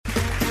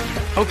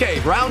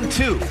Okay, round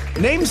two.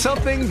 Name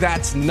something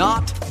that's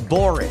not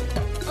boring.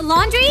 A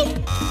laundry?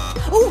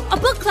 Ooh, a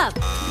book club.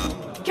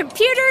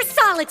 Computer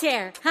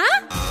solitaire,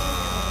 huh?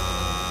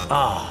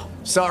 Ah,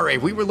 sorry,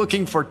 we were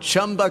looking for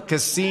Chumba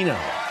Casino.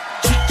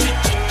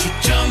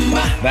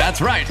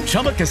 That's right,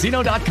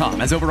 ChumbaCasino.com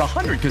has over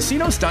 100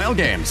 casino-style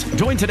games.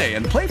 Join today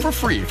and play for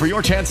free for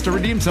your chance to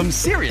redeem some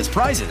serious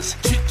prizes.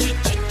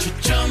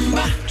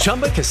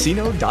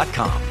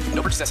 ChumbaCasino.com.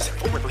 No purchase necessary.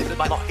 Void where prohibited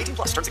by law. 18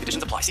 plus terms and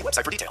conditions apply. See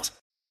website for details.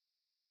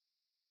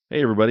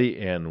 Hey everybody,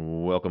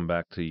 and welcome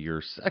back to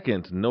your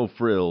second no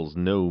frills,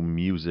 no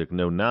music,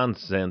 no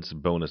nonsense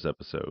bonus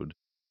episode.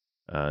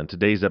 In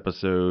today's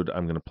episode,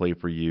 I'm going to play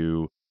for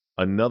you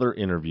another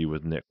interview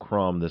with Nick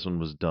Crum. This one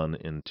was done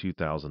in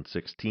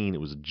 2016. It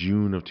was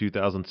June of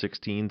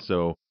 2016,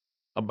 so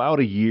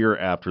about a year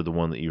after the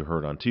one that you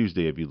heard on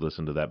Tuesday if you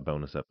listened to that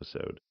bonus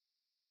episode.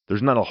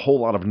 There's not a whole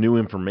lot of new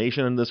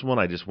information in this one.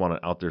 I just want it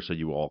out there so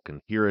you all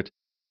can hear it.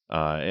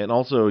 And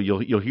also,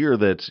 you'll hear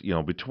that,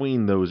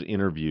 between those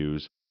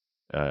interviews,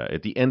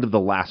 at the end of the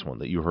last one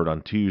that you heard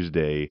on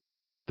Tuesday,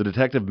 the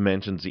detective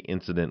mentions the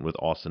incident with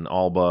Austin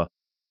Alba.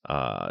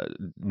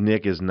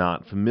 Nick is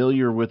not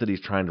familiar with it. He's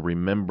trying to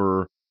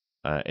remember.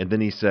 And then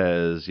he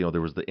says,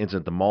 there was the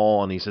incident at the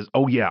mall, and he says,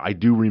 oh yeah, I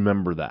do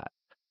remember that.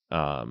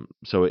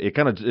 So it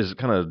kind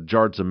of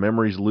jarred some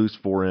memories loose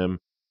for him.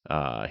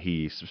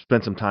 He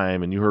spent some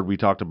time, and you heard we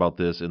talked about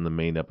this in the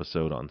main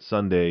episode on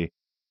Sunday.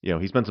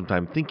 He spent some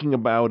time thinking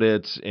about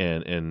it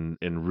and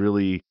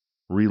really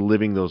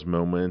reliving those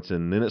moments,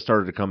 and then it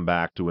started to come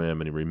back to him,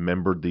 and he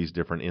remembered these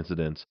different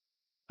incidents.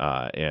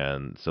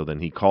 And so then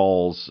he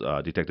calls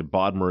Detective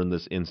Bodmer in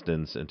this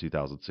instance in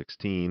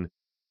 2016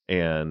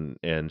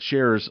 and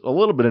shares a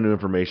little bit of new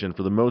information.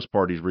 For the most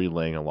part, he's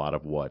relaying a lot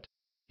of what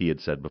he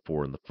had said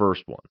before in the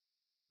first one.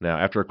 Now,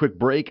 after a quick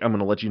break, I'm going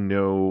to let you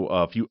know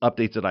a few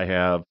updates that I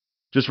have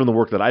just from the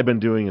work that I've been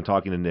doing and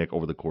talking to Nick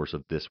over the course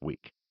of this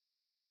week.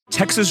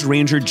 Texas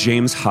Ranger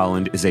James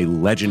Holland is a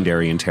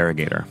legendary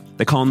interrogator.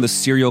 They call him the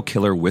serial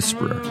killer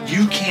whisperer.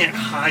 You can't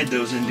hide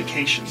those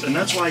indications, and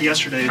that's why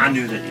yesterday I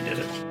knew that you did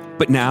it.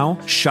 But now,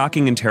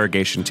 shocking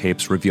interrogation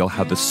tapes reveal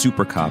how the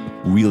super cop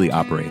really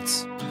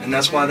operates. And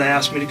that's why they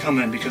asked me to come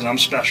in, because I'm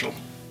special.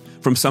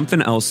 From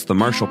Something Else, The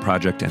Marshall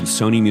Project, and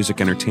Sony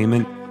Music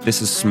Entertainment,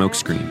 this is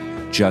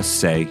Smokescreen. Just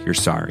say you're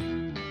sorry.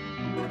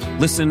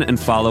 Listen and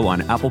follow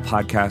on Apple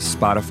Podcasts,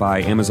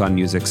 Spotify, Amazon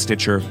Music,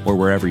 Stitcher, or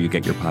wherever you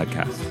get your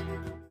podcasts.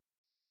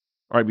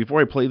 All right,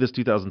 before I play this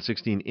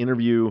 2016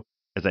 interview,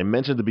 as I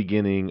mentioned at the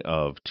beginning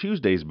of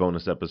Tuesday's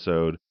bonus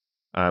episode,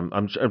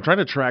 I'm trying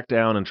to track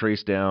down and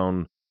trace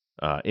down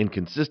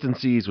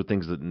inconsistencies with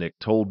things that Nick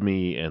told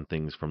me and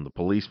things from the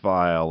police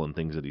file and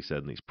things that he said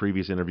in these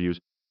previous interviews.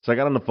 So I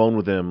got on the phone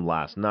with him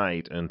last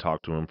night and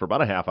talked to him for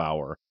about a half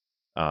hour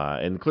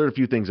and cleared a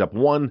few things up.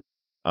 One,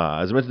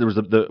 as I mentioned, there was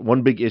the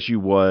one big issue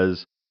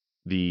was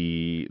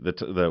the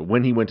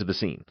when he went to the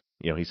scene.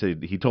 He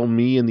said he told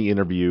me in the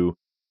interview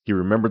he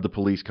remembered the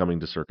police coming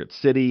to Circuit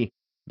City.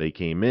 They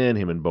came in,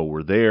 him and Bo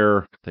were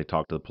there. They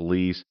talked to the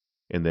police,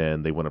 and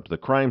then they went up to the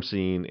crime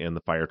scene, and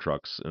the fire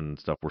trucks and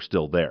stuff were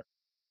still there.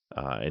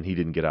 And he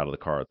didn't get out of the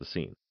car at the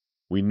scene.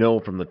 We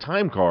know from the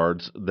time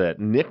cards that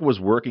Nick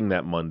was working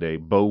that Monday,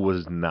 Bo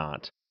was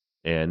not.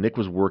 And Nick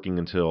was working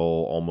until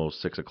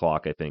almost 6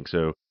 o'clock, I think.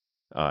 So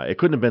it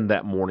couldn't have been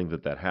that morning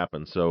that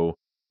happened. So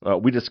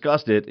we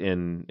discussed it,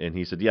 and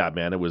he said, yeah,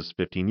 man, it was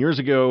 15 years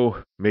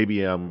ago.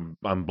 Maybe I'm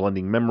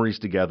blending memories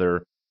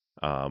together.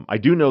 I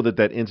do know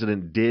that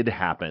incident did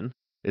happen.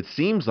 It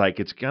seems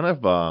like it's kind of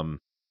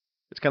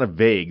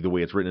vague the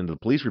way it's written into the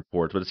police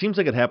reports, but it seems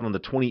like it happened on the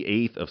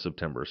 28th of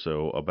September.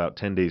 So about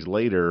 10 days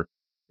later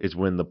is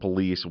when the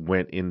police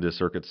went into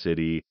Circuit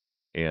City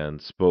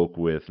and spoke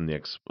with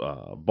Nick's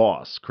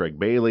boss, Craig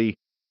Bailey,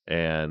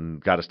 and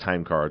got his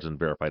time cards and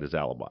verified his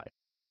alibi.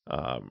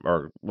 I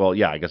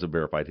guess it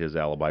verified his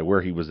alibi,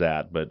 where he was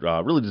at, but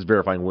really just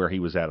verifying where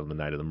he was at on the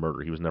night of the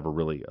murder. He was never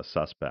really a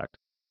suspect.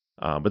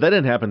 But that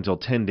didn't happen until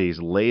 10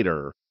 days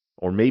later,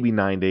 or maybe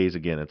 9 days.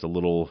 Again, it's a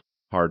little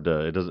hard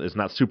to, it's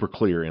not super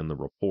clear in the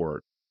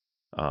report.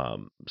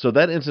 So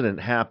that incident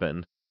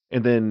happened,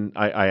 and then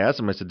I asked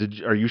him, I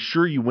said, are you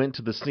sure you went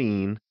to the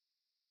scene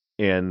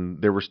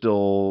and there were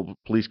still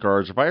police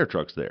cars or fire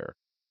trucks there?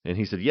 And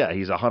he said, yeah,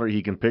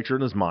 he can picture it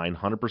in his mind,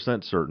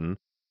 100% certain.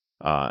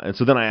 And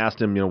so then I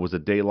asked him, was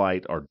it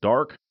daylight or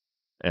dark?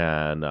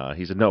 And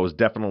he said, no, it was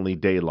definitely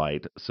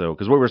daylight. So,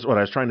 because what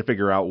I was trying to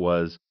figure out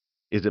was,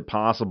 is it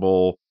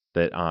possible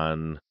that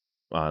on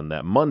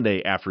that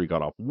Monday after he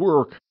got off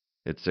work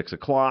at 6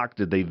 o'clock,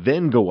 did they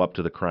then go up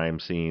to the crime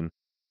scene?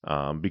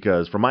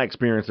 Because from my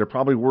experience, there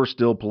probably were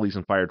still police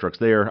and fire trucks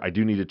there. I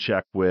do need to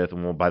check with,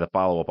 and by the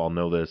follow-up, I'll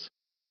know this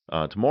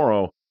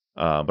tomorrow.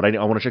 But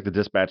I want to check the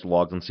dispatch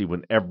logs and see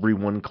when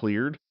everyone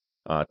cleared.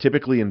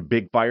 Typically in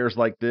big fires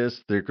like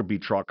this, there could be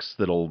trucks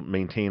that'll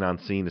maintain on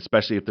scene,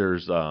 especially if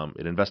there's an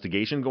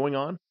investigation going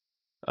on.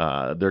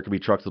 There could be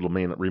trucks that'll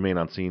remain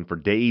on scene for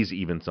days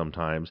even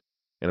sometimes.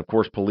 And of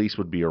course, police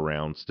would be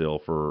around still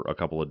for a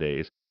couple of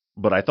days.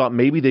 But I thought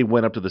maybe they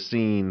went up to the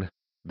scene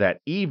that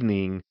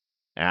evening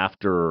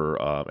after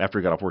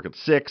he got off work at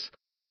 6,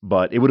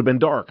 but it would have been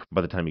dark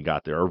by the time he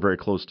got there, or very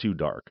close to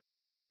dark.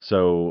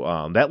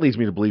 So that leads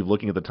me to believe,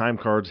 looking at the time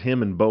cards,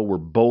 him and Bo were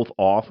both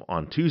off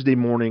on Tuesday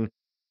morning.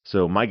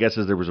 So my guess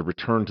is there was a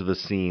return to the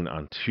scene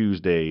on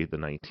Tuesday the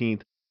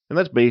 19th, and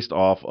that's based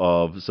off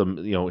of some,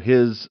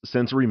 his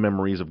sensory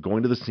memories of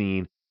going to the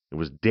scene. It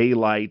was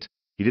daylight.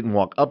 He didn't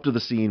walk up to the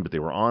scene, but they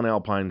were on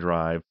Alpine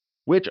Drive,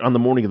 which on the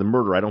morning of the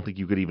murder, I don't think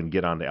you could even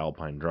get onto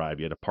Alpine Drive.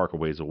 You had to park a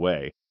ways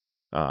away.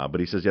 But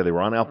he says, yeah, they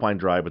were on Alpine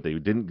Drive, but they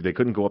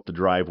couldn't go up the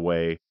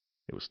driveway.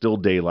 It was still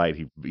daylight.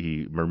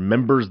 He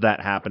remembers that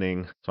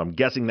happening. So I'm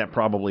guessing that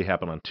probably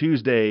happened on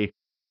Tuesday,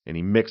 and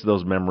he mixed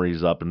those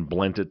memories up and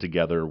blent it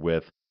together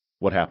with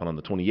what happened on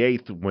the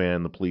 28th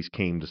when the police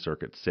came to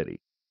Circuit City.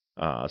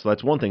 So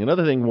that's one thing.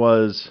 Another thing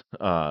was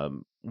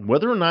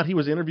whether or not he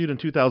was interviewed in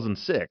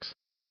 2006.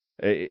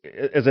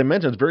 As I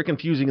mentioned, it's very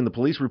confusing in the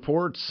police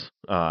reports.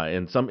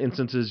 In some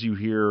instances, you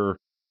hear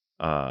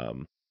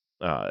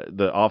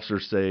the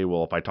officers say,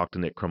 well, if I talk to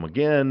Nick Crum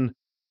again,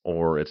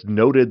 or it's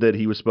noted that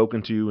he was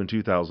spoken to in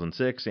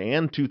 2006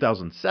 and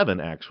 2007,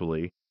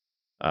 actually,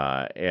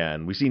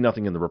 and we see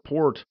nothing in the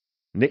report.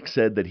 Nick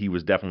said that he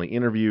was definitely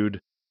interviewed.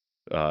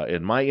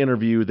 In my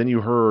interview, then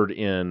you heard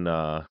in,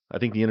 I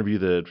think the interview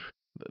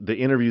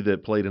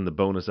that played in the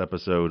bonus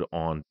episode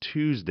on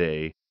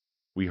Tuesday,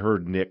 we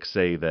heard Nick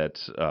say that,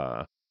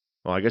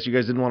 well, I guess you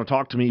guys didn't want to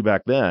talk to me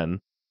back then.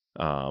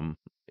 And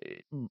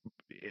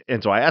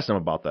so I asked him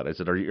about that. I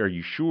said, are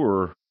you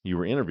sure you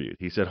were interviewed?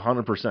 He said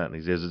 100%.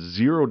 He says,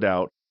 zero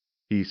doubt.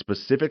 He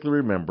specifically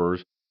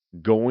remembers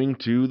going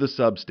to the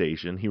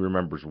substation. He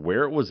remembers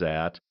where it was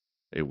at.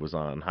 It was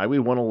on Highway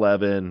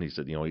 111. He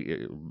said,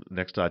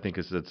 next to, I think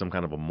it said some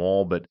kind of a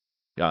mall, but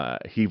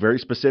he very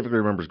specifically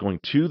remembers going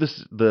to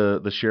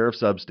the sheriff's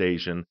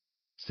substation,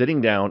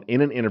 sitting down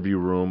in an interview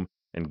room,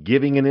 and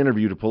giving an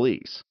interview to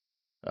police.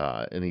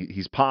 And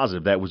he's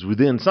positive that was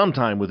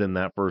sometime within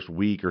that first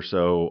week or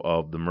so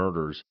of the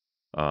murders,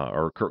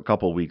 or a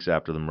couple of weeks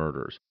after the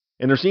murders.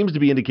 And there seems to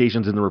be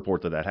indications in the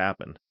report that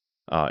happened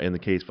in the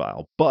case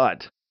file.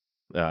 But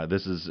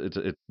this is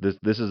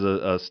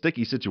a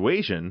sticky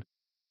situation,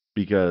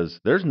 because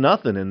there's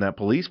nothing in that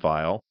police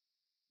file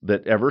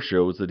that ever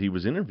shows that he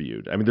was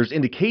interviewed. I mean, there's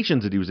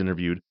indications that he was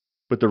interviewed,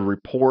 but the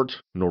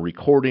report, nor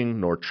recording,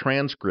 nor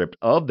transcript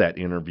of that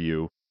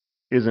interview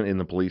isn't in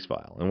the police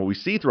file. And what we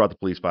see throughout the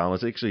police file, and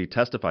it's actually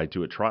testified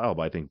to at trial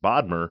by, I think,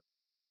 Bodmer,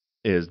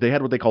 is they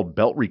had what they called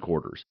belt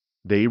recorders.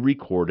 They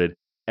recorded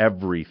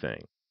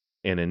everything.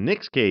 And in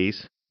Nick's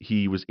case,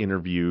 he was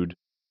interviewed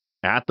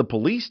at the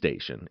police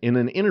station in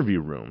an interview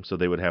room. So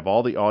they would have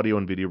all the audio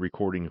and video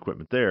recording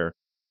equipment there.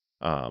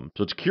 So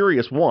it's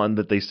curious, one,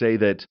 that they say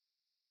that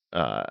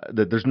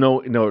there's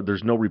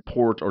no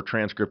report or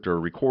transcript or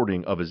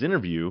recording of his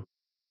interview,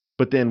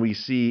 but then we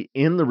see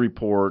in the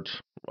report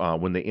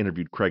when they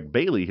interviewed Craig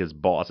Bailey, his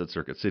boss at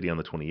Circuit City, on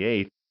the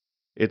 28th,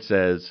 it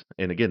says,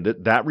 and again,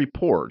 that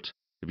report,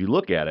 if you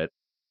look at it,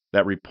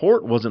 that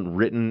report wasn't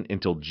written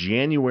until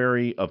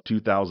January of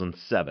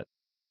 2007,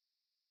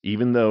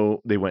 even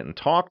though they went and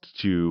talked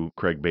to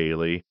Craig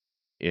Bailey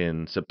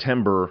in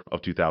September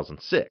of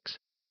 2006.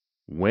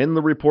 When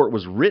the report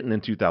was written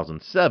in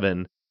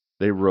 2007,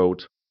 they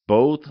wrote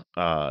both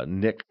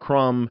Nick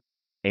Crum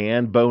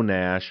and Bo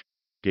Nash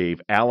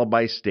gave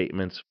alibi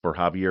statements for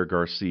Javier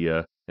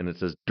Garcia, and it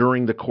says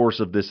during the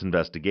course of this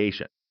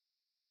investigation.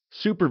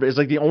 It's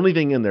like the only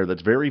thing in there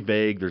that's very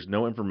vague. There's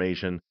no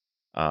information.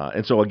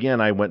 And so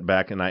again, I went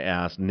back and I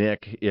asked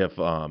Nick if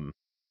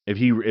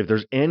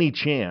there's any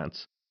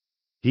chance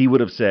he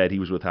would have said he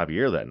was with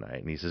Javier that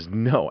night, and he says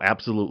no,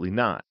 absolutely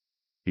not.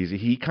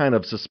 He kind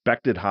of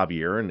suspected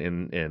Javier,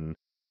 and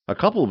a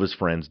couple of his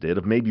friends did,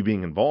 of maybe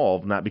being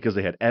involved, not because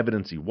they had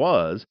evidence he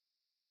was,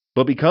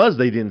 but because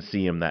they didn't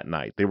see him that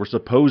night. They were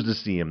supposed to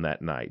see him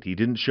that night. He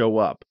didn't show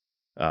up.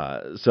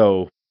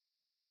 So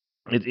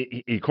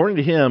according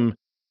to him,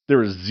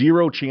 there is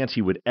zero chance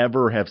he would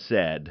ever have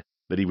said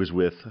that he was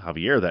with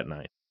Javier that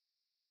night.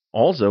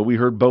 Also, we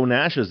heard Bo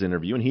Nash's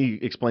interview, and he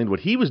explained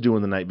what he was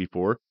doing the night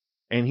before,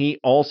 and he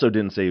also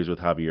didn't say he was with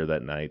Javier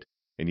that night.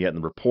 And yet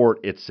in the report,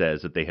 it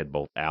says that they had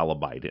both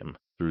alibied him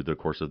through the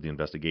course of the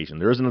investigation.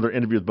 There is another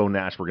interview with Bo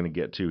Nash we're going to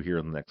get to here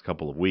in the next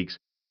couple of weeks,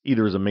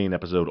 either as a main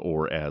episode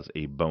or as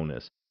a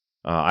bonus.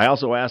 I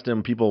also asked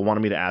him, people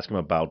wanted me to ask him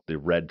about the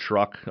red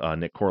truck,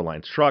 Nick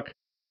Corline's truck,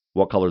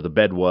 what color the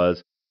bed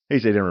was. He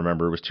said he didn't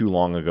remember. It was too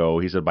long ago.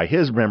 He said by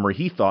his memory,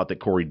 he thought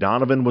that Corey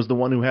Donovan was the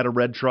one who had a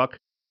red truck.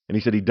 And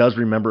he said he does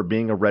remember it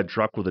being a red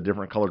truck with a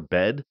different colored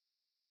bed,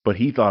 but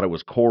he thought it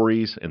was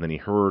Corey's. And then he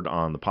heard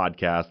on the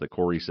podcast that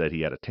Corey said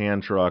he had a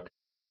tan truck.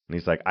 And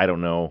he's like, I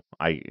don't know.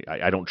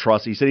 I don't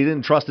trust. He said he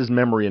didn't trust his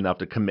memory enough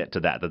to commit to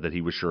that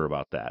he was sure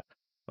about that.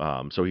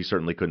 So he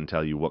certainly couldn't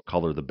tell you what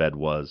color the bed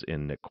was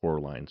in Nick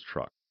Corline's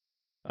truck.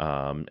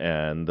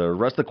 And the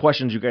rest of the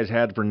questions you guys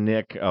had for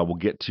Nick, we'll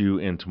get to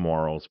in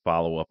tomorrow's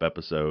follow-up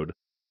episode.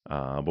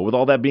 But with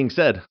all that being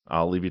said,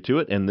 I'll leave you to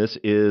it. And this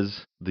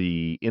is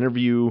the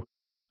interview,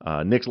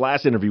 Nick's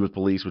last interview with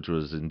police, which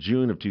was in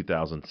June of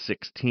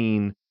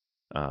 2016.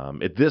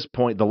 At this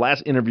point, the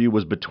last interview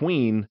was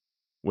between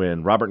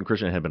when Robert and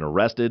Christian had been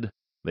arrested.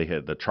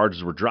 The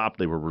charges were dropped.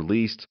 They were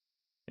released.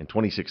 In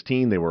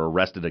 2016, they were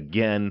arrested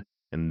again,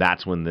 and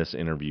that's when this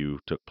interview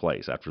took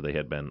place, after they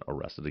had been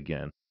arrested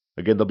again.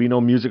 Again, there'll be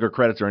no music or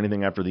credits or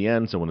anything after the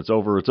end, so when it's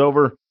over, it's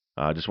over.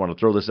 I just want to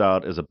throw this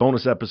out as a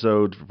bonus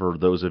episode for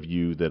those of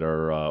you that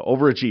are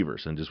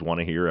overachievers and just want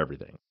to hear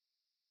everything.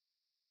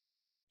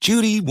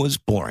 Judy was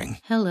boring.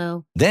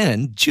 Hello.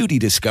 Then Judy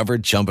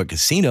discovered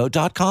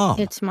ChumbaCasino.com.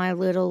 It's my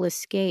little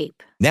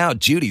escape. Now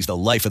Judy's the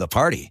life of the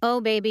party.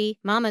 Oh, baby,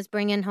 mama's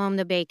bringing home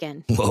the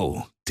bacon.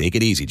 Whoa, take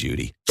it easy,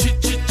 Judy.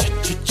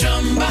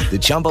 The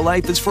Chumba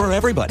life is for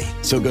everybody.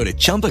 So go to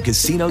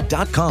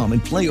ChumbaCasino.com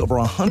and play over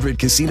 100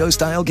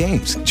 casino-style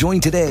games. Join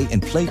today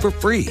and play for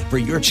free for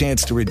your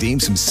chance to redeem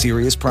some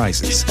serious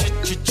prizes.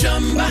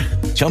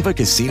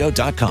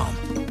 ChumbaCasino.com.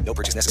 No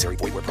purchase necessary.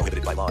 Void where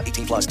prohibited by law.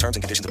 18+ terms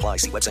and conditions apply.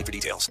 See website for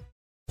details.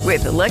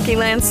 With the Lucky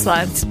Land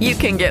Slots, you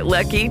can get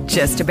lucky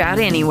just about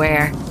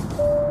anywhere.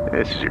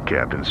 This is your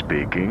captain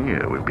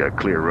speaking. We've got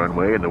clear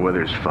runway and the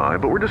weather's fine,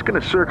 but we're just going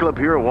to circle up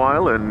here a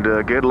while and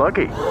get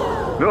lucky.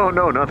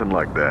 No, nothing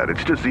like that.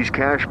 It's just these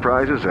cash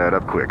prizes add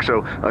up quick.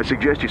 So I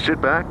suggest you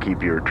sit back,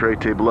 keep your tray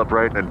table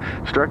upright, and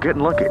start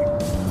getting lucky.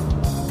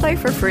 Play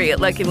for free at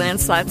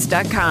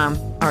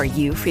LuckyLandSlots.com. Are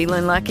you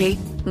feeling lucky?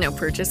 No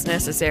purchase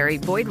necessary.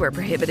 Void where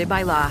prohibited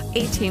by law.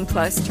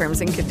 18+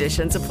 terms and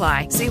conditions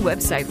apply. See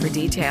website for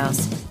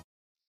details.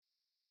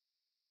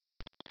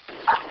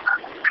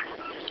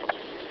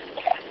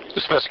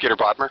 This is Investigator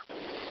Bodmer.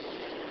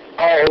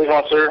 Hi, how's it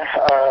going, sir?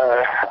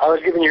 I was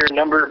given your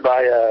number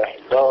by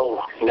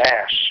Bo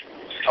Nash.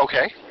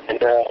 Okay. And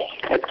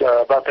it's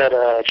about that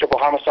triple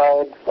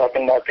homicide up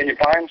in Pigeon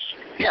Pines.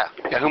 Yeah.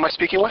 Who am I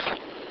speaking with?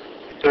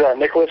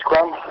 Nicholas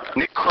Crum.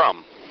 Nick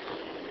Crum.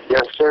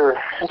 Yes, sir.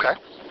 Okay.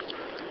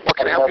 What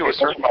can I help you with,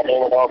 sir? My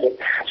name and all, but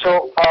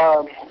so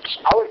I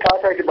was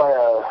contacted by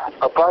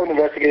a private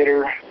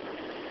investigator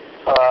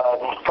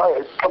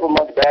probably a couple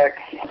months back.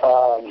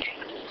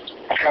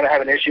 Kind of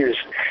having issues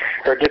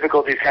or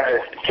difficulties kind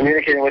of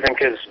communicating with him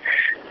because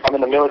I'm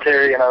in the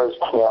military and I was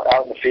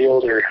out in the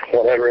field or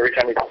whatever every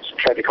time he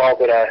tried to call.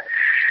 But I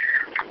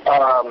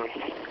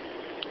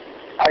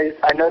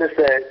noticed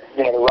that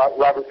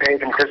Robert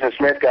Page and Kristen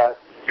Smith got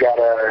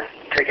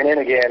taken in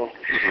again.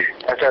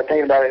 Mm-hmm. I started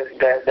thinking about it.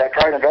 That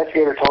private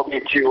investigator told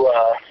me to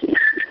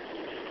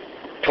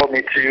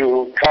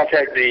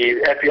contact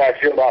the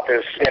FBI field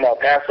office in El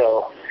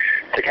Paso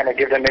to kind of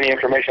give them any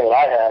information that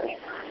I had.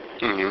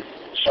 Mm-hmm.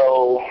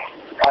 So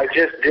I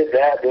just did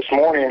that this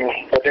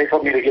morning, but they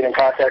told me to get in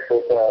contact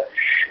with a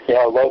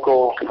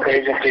local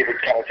agency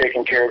that's kind of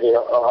taking care of it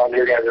on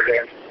your guys'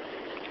 end.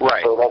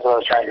 Right. So that's what I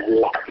was trying to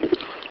do.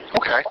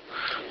 Okay.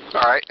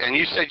 All right. And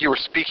you said you were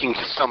speaking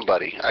to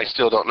somebody. I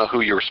still don't know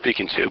who you were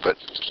speaking to, but...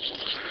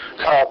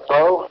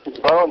 Bo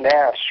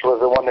Nash was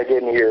the one that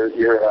gave me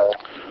your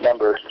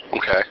number.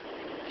 Okay.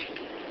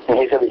 And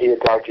he said that he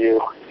had talked to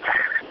you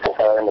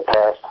in the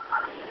past.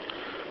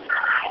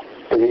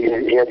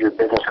 He had your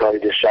business card.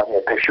 He just shot me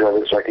a picture of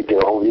it so I could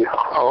get a hold of you.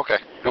 Oh, okay.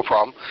 No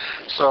problem.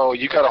 So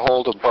you got a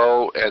hold of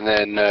Bo, and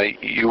then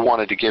you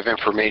wanted to give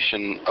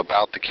information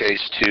about the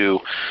case to,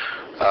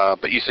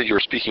 but you said you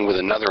were speaking with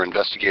another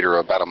investigator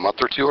about a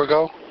month or two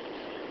ago?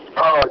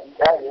 Oh, it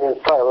was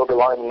probably a little bit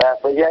longer than that.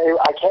 But yeah,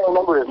 I can't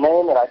remember his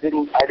name, and I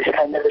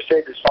never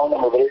saved his phone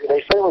number. But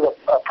they said it was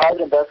a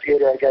private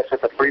investigator, I guess,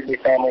 that the Friedley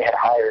family had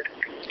hired.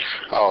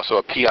 Oh, so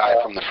a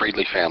PI from the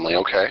Friedley family.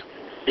 Okay.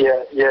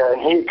 Yeah,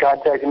 and he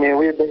contacted me, and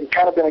we had been in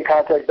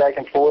contact back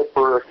and forth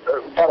for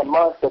about a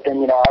month. But then,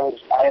 I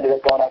ended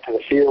up going out to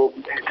the field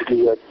to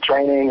do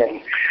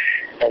training,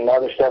 and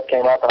other stuff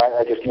came up, and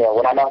I just,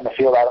 when I'm out in the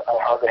field, I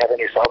hardly have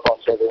any cell phone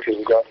service because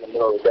we go out in the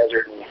middle of the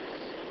desert and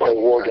play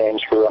war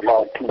games for a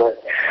month. But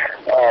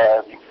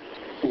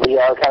we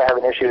are kind of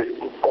having issues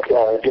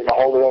getting a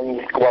hold of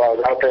him while I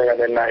was out there,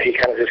 and then he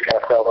kind of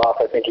fell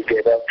off. I think he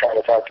gave up trying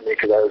to talk to me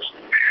because I was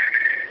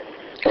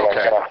kind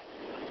of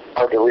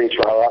hard to reach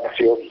when I'm out in the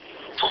field.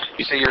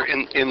 You say you're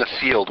in the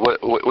field.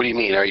 What do you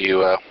mean? Are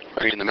you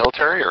in the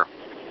military or?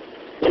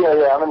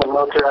 Yeah, I'm in the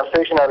military. I'm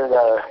stationed out in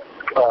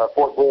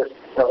Fort Bliss,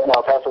 in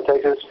El Paso,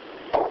 Texas.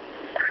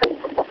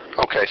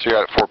 Okay, so you're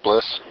out at Fort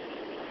Bliss.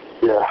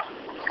 Yeah.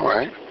 All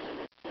right.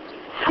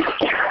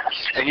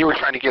 And you were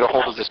trying to get a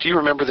hold of this. Do you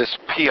remember this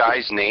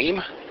PI's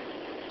name?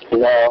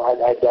 No,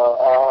 I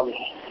don't.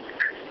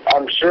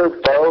 I'm sure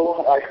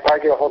Bo, I could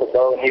probably get a hold of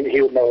Bo, and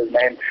he would know his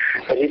name.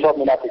 But he told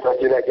me not to go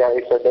through that guy.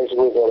 He said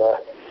basically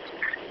that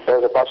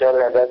there was a bunch of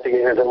other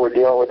investigators that were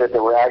dealing with it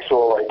that were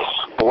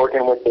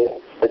working with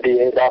the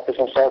DA's office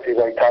and stuff. He's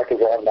talk to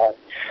them,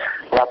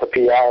 not the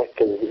PI,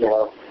 because,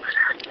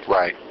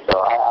 Right.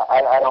 So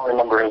I don't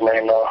remember his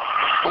name, though.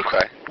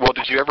 Okay. Well,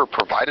 did you ever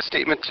provide a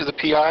statement to the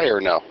PI, or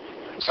no?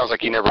 It sounds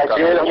like you never got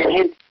it. I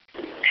mean,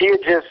 he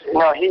had just,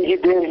 he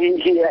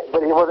did,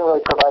 but he wasn't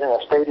really providing a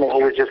statement.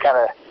 He was just kind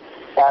of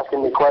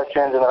asking me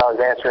questions, and then I was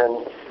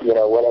answering,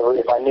 whatever.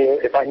 If I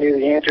knew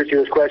the answer to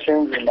his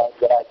questions, then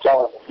I'd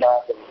tell him. If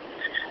not, then,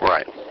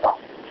 right.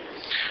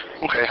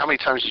 Okay. How many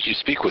times did you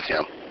speak with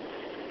him?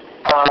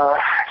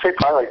 I'd say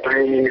probably like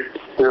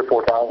three or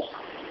four times.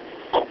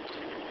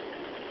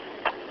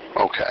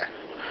 Okay.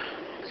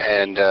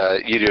 And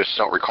you just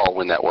don't recall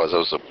when that was? It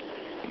was a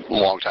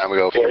long time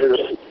ago? Yeah, it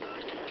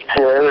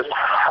was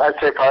I'd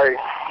say probably,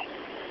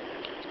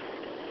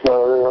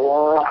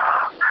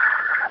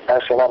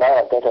 actually, now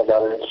I think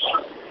about it,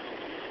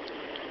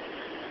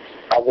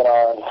 I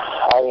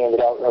ended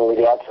up really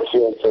got to the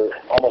field for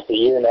almost a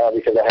year now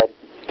because I had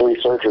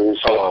 3 surgeries.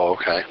 So, oh,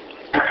 okay.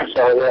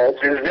 So, yeah, it's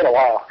been a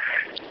while.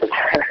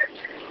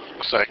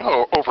 It's like,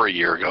 over a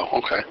year ago.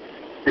 Okay.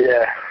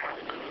 Yeah.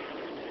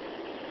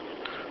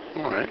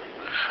 All right.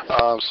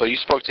 So you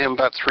spoke to him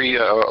about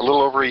a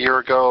little over a year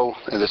ago,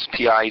 and this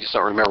PI, you just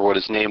don't remember what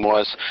his name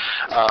was.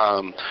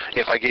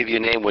 If I gave you a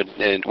name,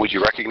 would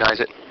you recognize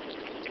it?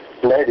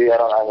 Maybe, I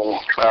don't know.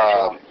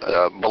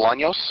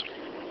 Bolaños?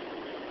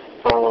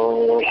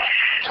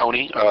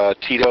 Tony,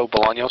 Tito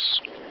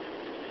Bolaños?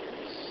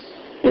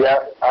 Yeah,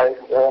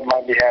 that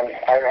might be him.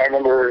 I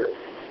remember,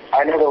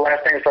 I know the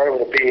last name started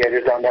with a B, I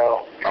just don't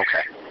know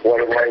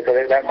what it was, but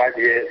that might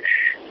be it.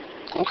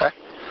 Okay.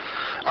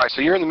 All right,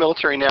 so you're in the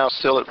military now,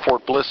 still at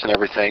Fort Bliss and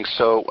everything.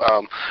 So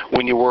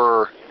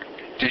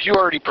did you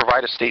already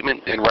provide a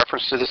statement in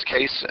reference to this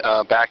case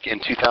back in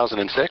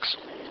 2006?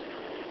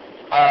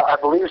 I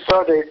believe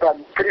so.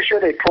 I'm pretty sure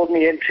they pulled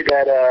me into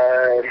that,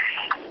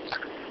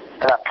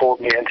 not pulled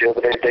me into it,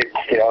 but they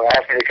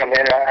asked me to come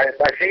in. I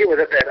think it was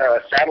at that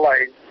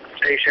satellite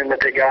station that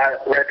they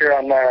got right there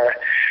on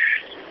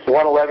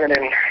 111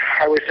 and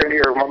Highway 70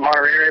 or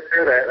Monterey right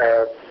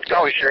there.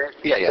 Sheriff.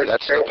 Yeah,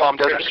 that's the Palm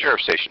Desert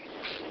Sheriff Station.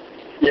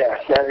 Yeah,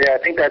 I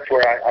think that's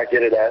where I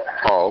did it at.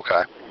 Oh,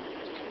 okay.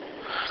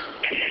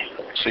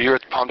 So you're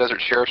at the Palm Desert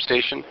Sheriff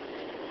Station?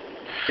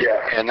 Yeah.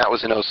 And that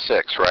was in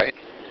 06, right?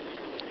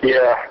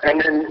 Yeah,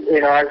 and then,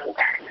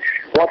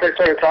 once I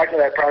started talking to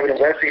that private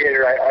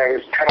investigator, I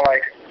was kind of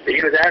like, he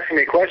was asking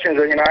me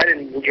questions that, I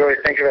didn't really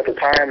think of at the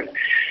time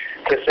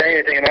to say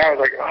anything, and I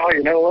was like, oh,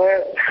 you know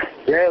what?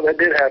 Yeah, that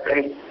did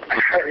happen.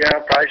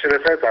 I probably should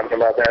have said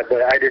something about that,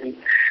 but I didn't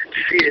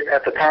see it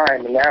at the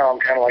time, and now I'm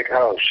kind of like,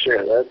 oh,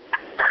 shit,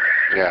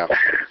 Yeah.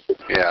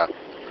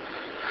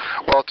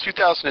 Well,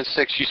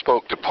 2006, you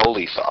spoke to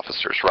police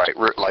officers, right?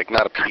 Like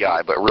not a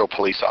PI, but real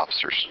police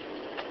officers.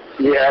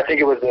 Yeah, I think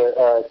it was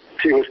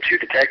two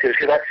detectives.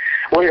 Because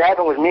what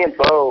happened was me and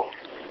Bo,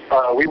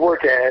 we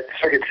worked at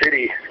Circuit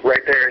City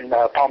right there in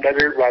Palm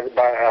Desert by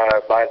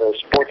the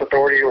Sports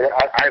Authority.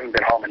 I haven't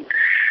been home in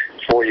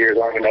 4 years.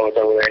 I don't even know what's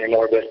over there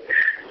anymore. But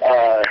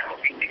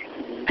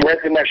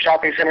lived in that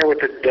shopping center with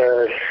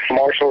the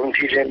Marshalls and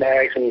TJ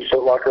Maxx and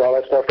Foot Locker, all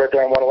that stuff right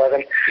there on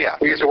 111. Yeah,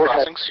 we used to work in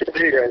that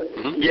city.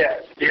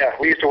 Yeah,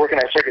 we used to work in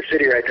that Circuit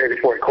City right there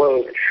before it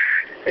closed.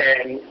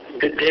 And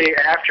the day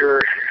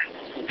after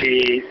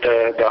the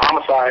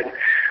homicide,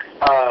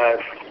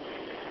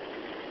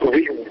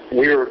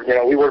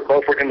 we were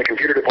both working in the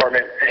computer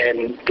department,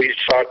 and we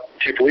saw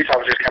 2 police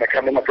officers kind of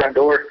come in the front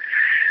door.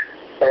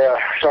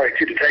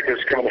 2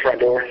 detectives come in the front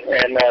door,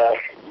 and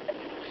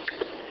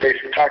they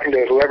were talking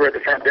to whoever at the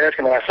front desk,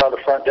 and then I saw the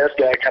front desk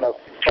guy kind of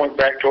point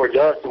back towards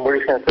us, and we're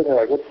just kind of sitting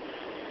there like, what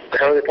the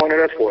hell are they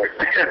pointing at us for?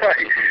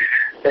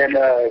 And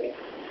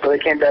so they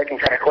came back and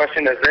kind of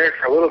questioned us there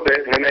for a little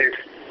bit, and then they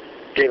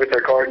gave us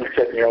their card and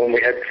said, when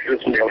we had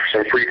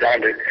some free time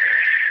to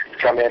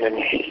come in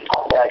and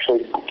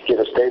actually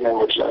give a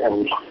statement, which,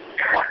 and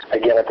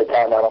again, at the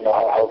time, I don't know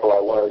how helpful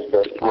I was,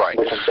 but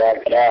looking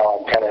back now,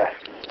 I'm kind of...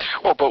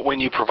 Well, but when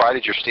you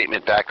provided your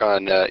statement back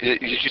on,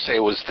 did you say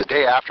it was the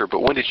day after,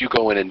 but when did you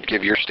go in and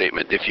give your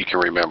statement, if you can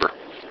remember?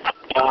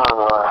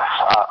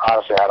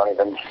 Honestly, I don't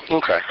even...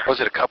 Okay. Was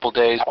it a couple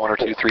days, 1 or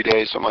 2, 3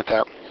 days, something like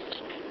that?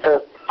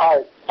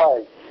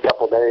 Probably a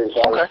couple days,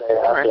 I would say.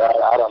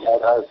 I don't know.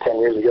 That was 10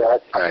 years ago.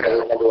 I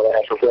don't remember what I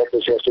had for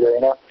breakfast yesterday,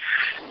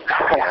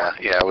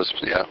 Yeah, it was,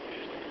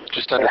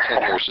 just under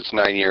 10 years. It's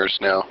 9 years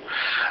now.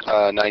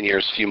 9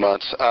 years, few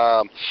months.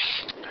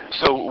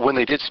 So when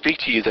they did speak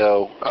to you,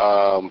 though,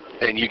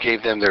 and you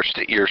gave them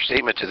your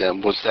statement to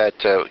them, was that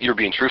you were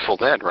being truthful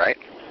then, right?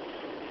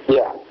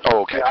 Yeah.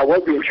 Oh, okay. Yeah, I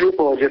was being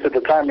truthful, just at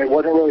the time. It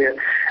wasn't really, it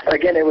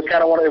was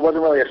kind of it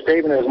wasn't really a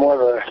statement. It was more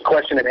of a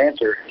question and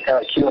answer, kind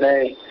of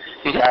Q&A.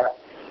 Mm-hmm.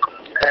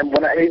 And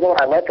even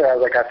when I left there, I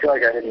was like, I feel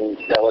like that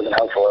wasn't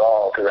helpful at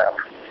all to them.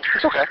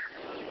 It's okay.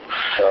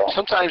 So.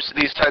 Sometimes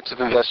these types of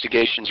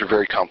investigations are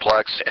very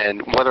complex,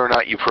 and whether or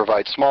not you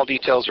provide small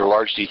details or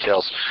large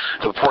details,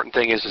 the important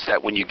thing is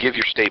that when you give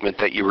your statement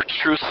that you were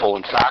truthful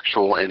and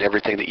factual in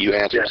everything that you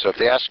answered. Yeah. So if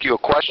they ask you a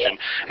question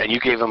and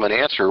you gave them an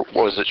answer,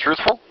 was it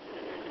truthful?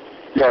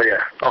 Oh, yeah.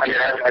 Okay.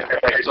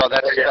 So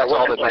that's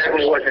all that matters.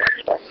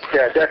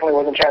 Definitely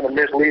wasn't trying to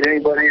mislead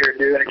anybody or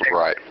do anything.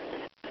 Right.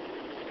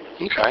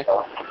 Okay.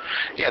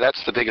 Yeah,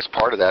 that's the biggest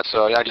part of that.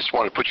 So I just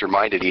wanted to put your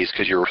mind at ease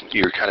because you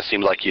kind of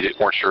seemed like you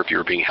weren't sure if you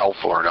were being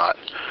helpful or not.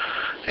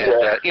 And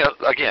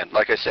again,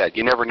 like I said,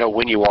 you never know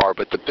when you are,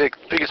 but the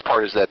biggest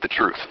part is that the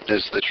truth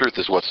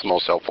is what's the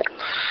most helpful.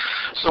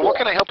 So what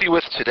can I help you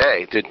with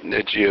today? Did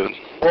you?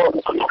 Well,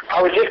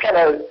 I was just kind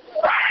of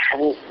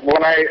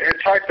when I had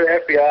talked to the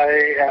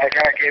FBI, I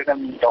kind of gave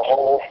them the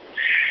whole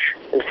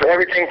it's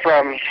everything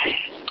from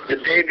the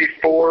day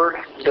before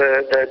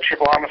the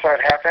triple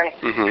homicide happened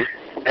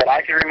that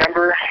I can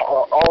remember,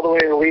 all the way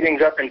the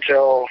leadings up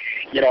until,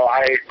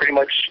 I pretty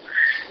much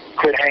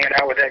quit hanging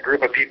out with that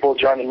group of people,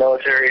 joined the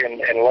military,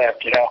 and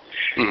left,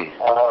 And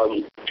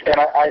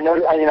I know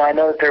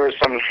that there was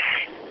some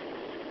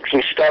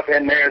stuff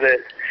in there that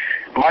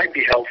might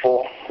be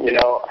helpful,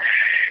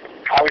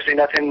 Obviously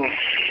nothing,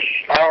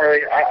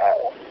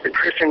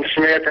 Christian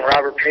Smith and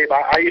Robert Pape,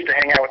 I used to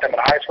hang out with them in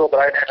high school, but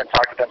I haven't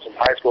talked to them since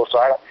high school,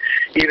 so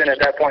even at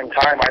that point in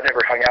time, I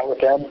never hung out with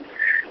them.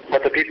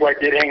 But the people I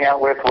did hang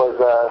out with was,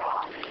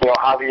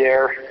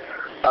 Javier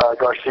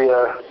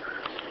Garcia,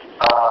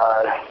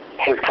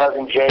 his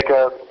cousin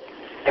Jacob,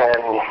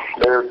 and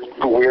their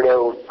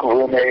weirdo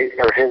roommate,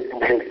 or his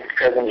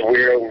cousin's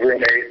weirdo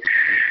roommate.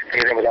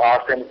 His name was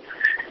Austin.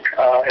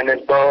 And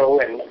then Bo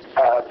and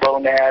Bo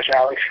Nash,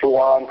 Alex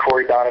Fuan,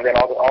 Corey Donovan,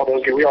 all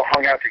those guys. We all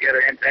hung out together.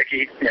 And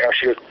Becky,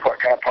 she was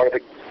kind of part of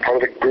the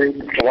group,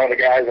 one of the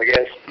guys, I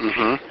guess.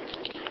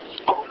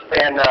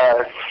 And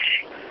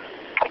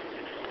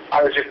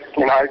I was just,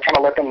 I kind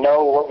of let them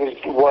know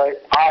what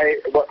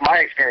my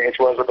experience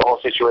was with the whole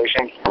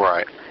situation.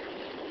 Right.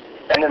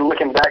 And then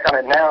looking back on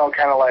it now,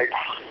 kind of like,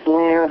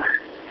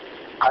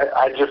 I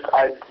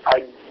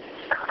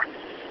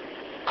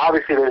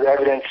obviously there's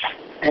evidence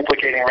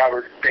implicating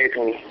Robert Bates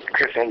and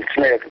Kristen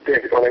Smith,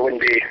 or they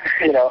wouldn't be,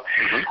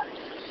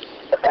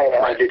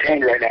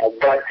 detained right now.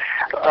 But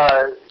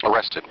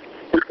arrested.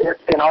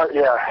 In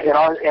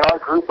our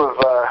group of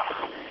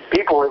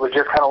people, it was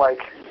just kind of like,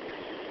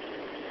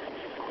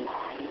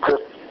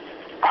 just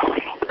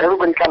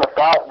everybody kind of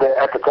thought that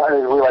at the time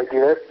we were like,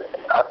 dude,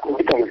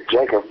 we think it's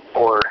Jacob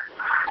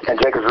and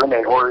Jacob's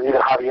roommate, or even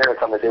Javier had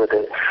something to do with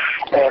it.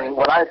 And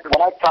when I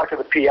talked to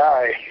the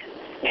PI,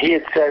 he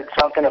had said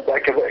something about,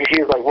 because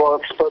he was like, well,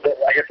 it's supposed that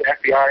I guess the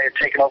FBI had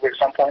taken over at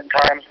some point in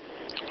time.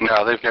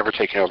 No, they've never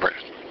taken over it.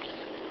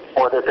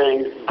 Or that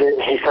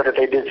he said that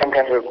they did some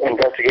kind of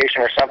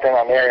investigation or something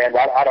on their end.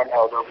 I don't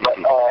know, though. But,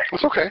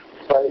 it's okay.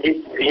 But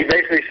he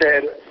basically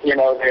said,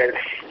 that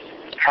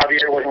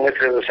Javier wasn't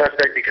listed as a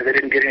suspect because they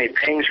didn't get any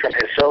pings from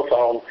his cell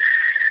phone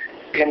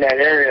in that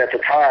area at the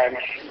time,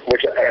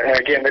 which, and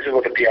again, this is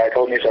what the PI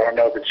told me, so I don't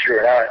know if it's true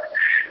or not.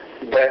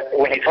 But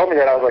when he told me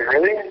that, I was like,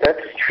 really?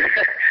 That's,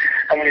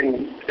 I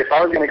mean, if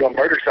I was going to go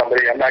murder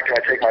somebody, I'm not going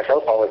to take my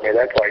cell phone with me.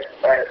 That's like,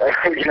 Right.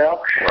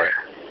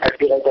 I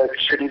feel like that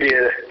shouldn't be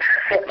a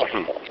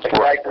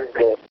likely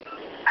thing.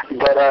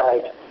 But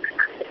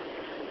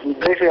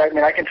basically, I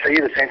mean, I can tell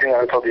you the same thing that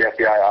I told the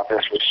FBI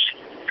office, which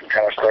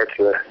kind of starts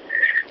the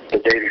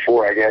day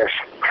before, I guess.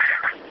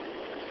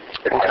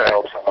 If that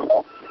helps, I don't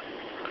know.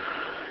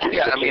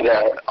 Yeah, I mean,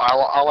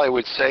 all I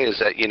would say is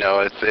that,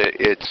 if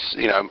it's,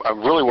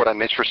 really what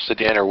I'm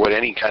interested in, or what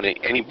any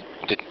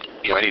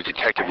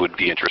detective would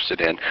be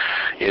interested in,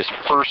 is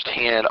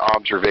first-hand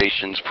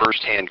observations,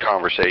 first-hand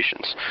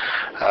conversations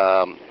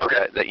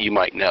that you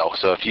might know.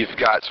 So if you've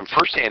got some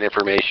first-hand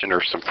information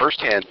or some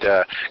first-hand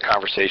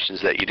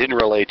conversations that you didn't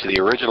relay to the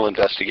original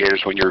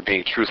investigators when you were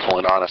being truthful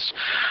and honest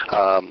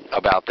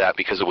about that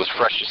because it was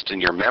freshest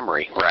in your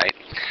memory, right?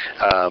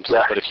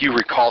 But if you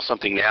recall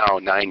something now,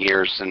 9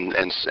 years and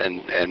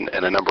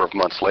a number of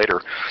months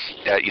later,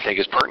 you think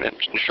is pertinent,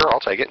 sure, I'll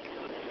take it.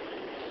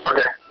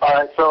 Okay. All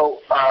right. So,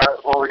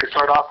 we could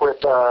start off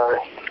with,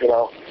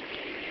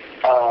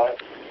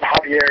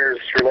 Javier's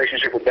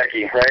relationship with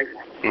Becky, right?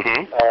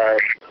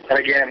 And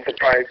again, it's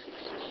probably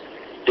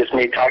just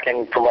me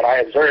talking from what I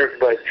observed,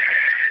 but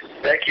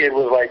Becky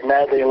was like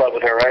madly in love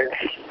with her, right?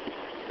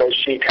 But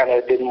she kind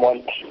of didn't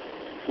want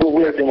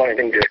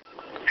anything good.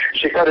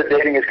 She started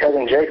dating his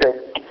cousin Jacob,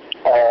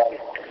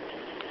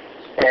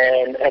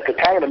 and at the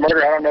time of the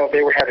murder, I don't know if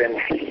they were having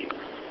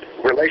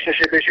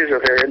relationship issues, or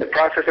they're in the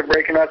process of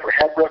breaking up, or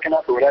had broken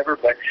up, or whatever.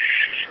 But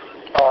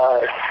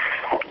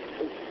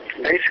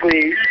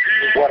basically,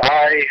 what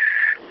I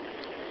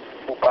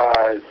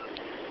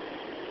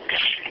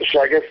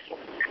I guess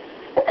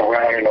I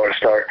don't even know where to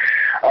start.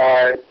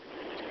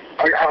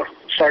 I'll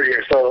start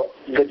here. So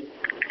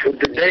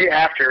the day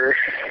after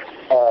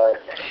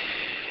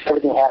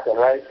everything happened,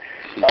 right?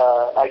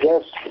 I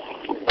guess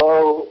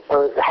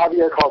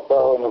Javier called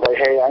Bo and was like,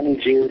 "Hey, I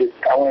need you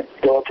I want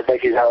to go up to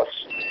Becky's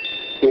house,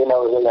 even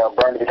though it was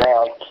burned to the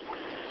ground,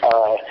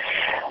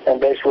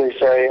 and basically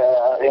say,"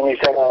 and he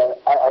said,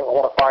 "I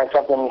want to find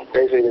something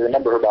basically to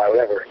remember her by,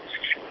 whatever."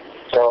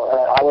 So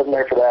I wasn't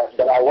there for that,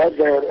 but I was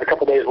there a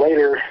couple days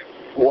later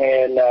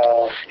when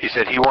he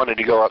said he wanted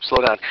to go up.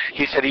 Slow down.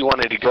 He said he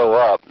wanted to go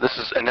up.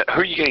 And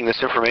who are you getting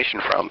this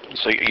information from?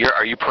 So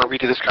are you privy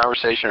to this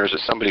conversation, or is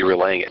it somebody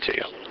relaying it to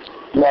you?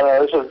 No.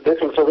 This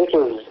was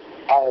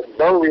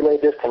Bo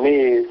relayed this to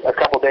me a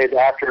couple days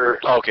after.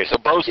 Okay, so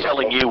Bo's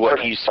telling you what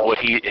his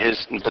experience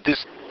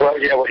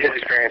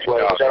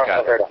was. Oh, okay,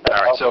 got it. All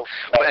right. So,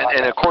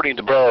 and according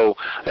to Bo,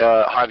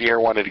 Javier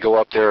wanted to go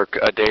up there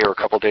a day or a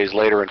couple days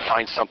later and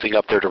find something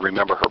up there to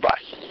remember her by.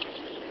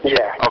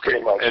 Yeah.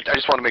 Okay. I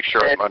just want to make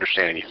sure I'm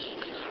understanding you.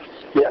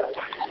 Yeah.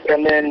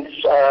 And then,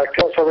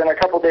 so then a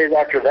couple days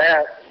after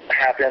that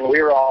happened,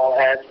 we were all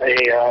at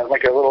a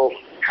little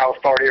house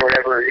party or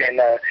whatever. And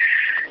it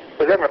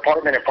was at an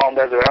apartment in Palm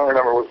Desert. I don't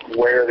remember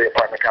where the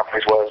apartment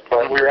complex was,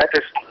 but we were at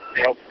this,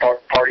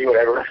 party,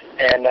 whatever.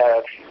 And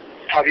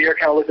Javier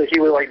kind of looked like he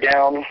was like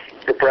down,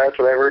 depressed,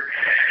 whatever.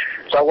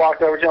 So I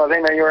walked over to him. I was like,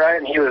 "Hey man, you all right?"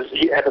 And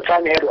he at the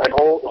time he had an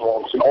old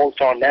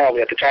phone now,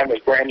 but at the time it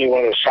was brand new,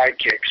 one of those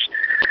sidekicks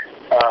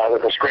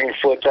that the screen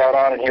flipped out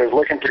on, and he was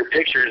looking through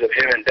pictures of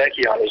him and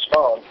Becky on his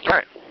phone.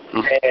 Right.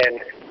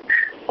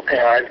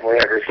 And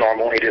whatever, it's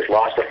normal. He just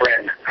lost a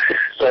friend.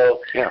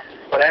 So,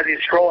 but as he's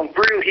scrolling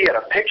through, he had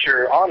a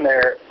picture on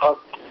there of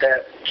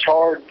that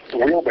charred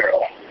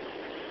wheelbarrow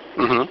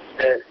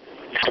that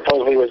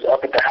supposedly was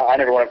up at the house. I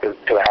never went up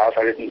to the house.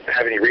 I didn't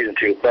have any reason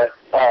to, but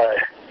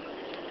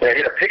he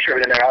had a picture of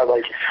it in there. I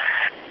was like,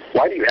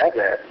 "Why do you have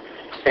that?"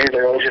 And he's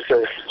like, "Oh, it's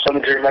just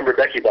something to remember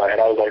Becky by." And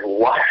I was like,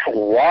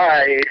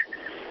 "Why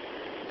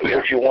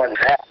would you want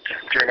that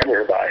to remember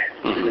her by?"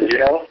 You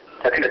know?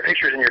 I think the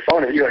picture's in your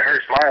phone of you and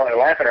her smiling and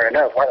laughing are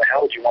enough. Why the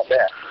hell would you want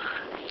that?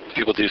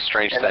 People do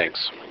strange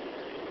things.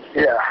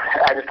 Yeah,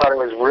 I just thought it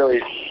was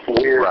really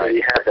weird that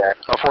he had that.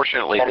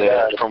 Unfortunately,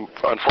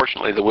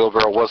 the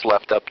wheelbarrow was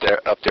left up there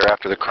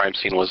after the crime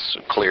scene was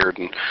cleared,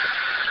 and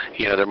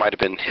there might have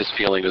been his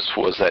feeling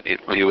was that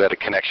you had a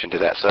connection to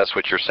that. So that's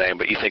what you're saying,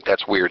 but you think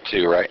that's weird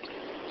too, right?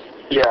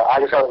 Yeah, I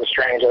just thought it was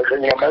strange.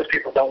 Most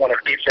people don't want a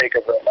keepsake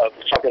of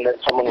something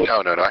that someone was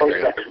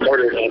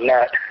murdered and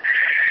not,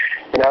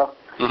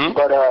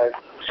 But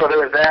so there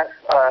was that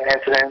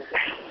incident.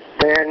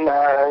 Then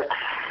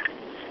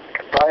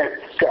probably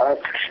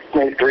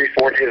maybe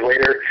 3-4 days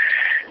later,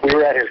 we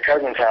were at his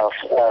cousin's house,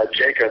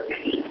 Jacob.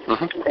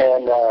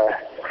 And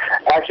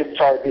actually,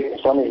 sorry,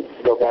 let me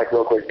go back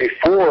real quick.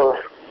 Before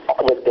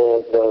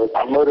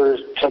the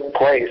murders took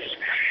place,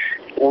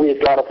 we had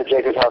gone up to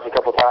Jacob's house a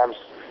couple times.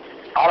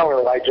 I don't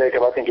really like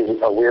Jacob. I think he's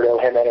a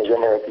weirdo. Him and his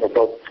roommate are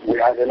both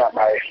weird. They're not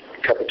my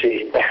cup of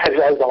tea. I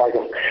just don't like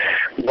them.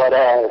 But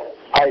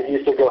I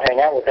used to go hang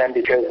out with them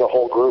because the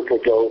whole group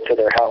would go to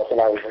their house, and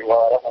I was like,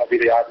 well, I don't want to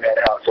be the odd man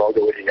out, so I'll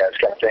go with you guys,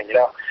 kind of thing,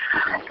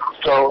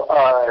 So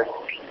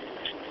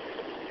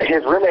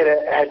his roommate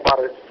had bought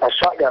a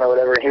shotgun or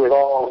whatever, and he was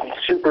all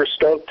super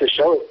stoked to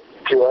show it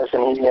to us,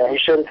 and he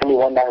showed it to me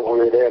one night when we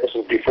were there. This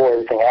was before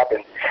everything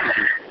happened.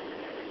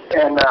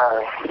 And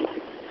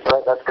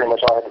that's pretty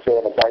much all I had to say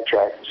on the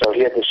backtrack. So he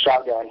had this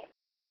shotgun.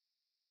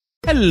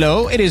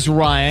 Hello, it is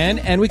Ryan,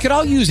 and we could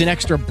all use an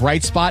extra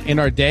bright spot in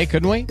our day,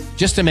 couldn't we?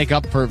 Just to make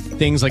up for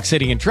things like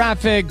sitting in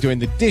traffic, doing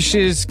the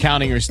dishes,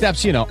 counting your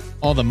steps,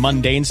 all the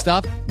mundane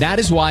stuff. That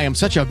is why I'm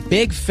such a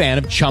big fan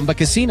of Chumba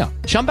Casino.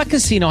 Chumba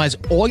Casino has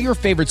all your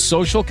favorite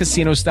social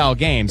casino-style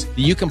games that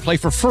you can play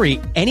for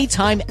free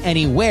anytime,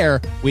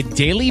 anywhere with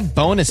daily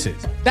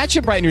bonuses. That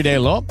should brighten your day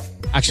a little.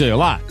 Actually, a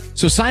lot.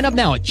 So sign up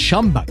now at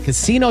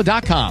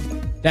ChumbaCasino.com.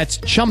 That's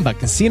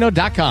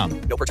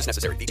ChumbaCasino.com. No purchase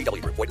necessary.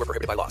 VGW Group. Void where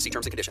prohibited by law. See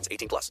terms and conditions.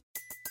 18+.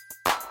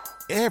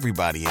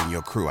 Everybody in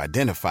your crew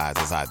identifies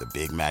as either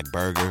Big Mac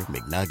Burger,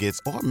 McNuggets,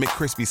 or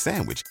McCrispy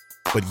Sandwich.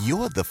 But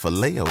you're the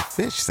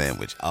Filet-O-Fish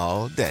Sandwich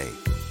all day.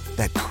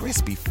 That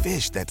crispy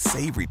fish, that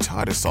savory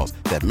tartar sauce,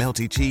 that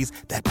melty cheese,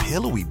 that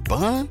pillowy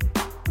bun.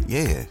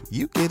 Yeah,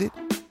 you get it.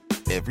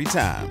 Every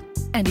time.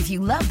 And if you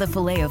love the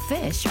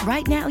Filet-O-Fish,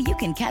 right now you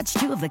can catch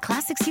two of the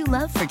classics you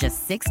love for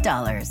just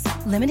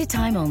 $6. Limited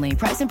time only.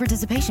 Price and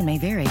participation may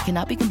vary.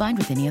 Cannot be combined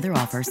with any other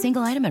offer.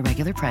 Single item at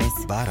regular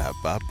price.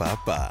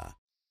 Ba-da-ba-ba-ba.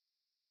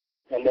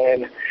 And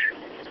then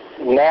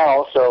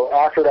now, so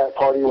after that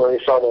party where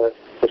he saw the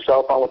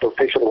cell phone with the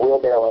picture of the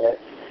wheelbarrow in it,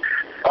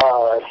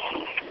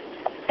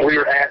 we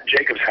were at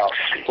Jacob's house,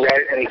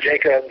 right? And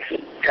Jacob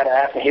kind of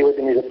asked me, he lived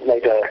in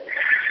like a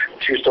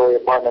 2-story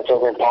apartments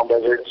over in Palm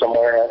Desert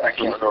somewhere. I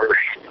can't remember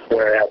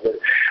where at, but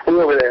we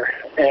were over there.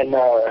 And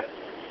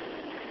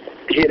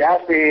he had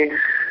asked me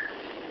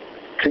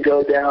to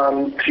go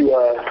down to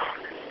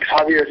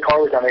Javier's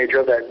car was down there. He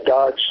drove that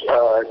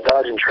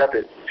Dodge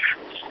Intrepid.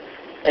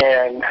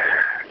 And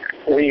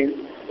he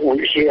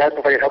asked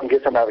if I could help him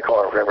get something out of the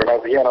car or whatever. And I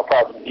was like, yeah, no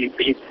problem.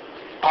 He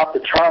popped the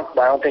trunk,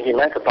 but I don't think he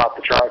meant to pop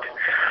the trunk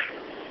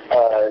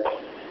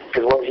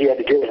because what he had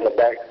to get was in the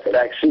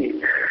back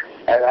seat.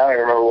 And I don't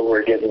even remember what we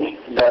were getting.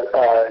 But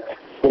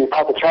when he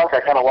popped the trunk,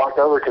 I kind of walked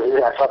over because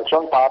I saw the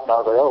trunk pop, and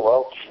I was like, oh,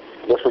 well,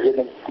 I guess we're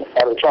getting it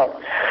out of the trunk.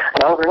 And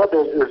I opened it up,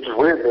 there's just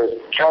weird. There's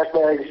trash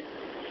bags,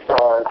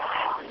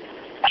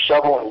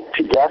 shovel, and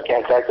 2 gas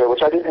cans back there,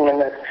 which I didn't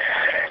even...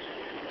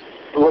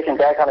 Looking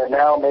back on it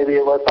now, maybe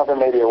it was something,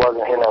 maybe it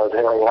wasn't. Who knows?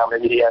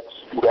 Maybe he had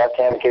a gas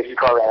can in case his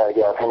car ran out of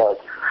gas. Who knows?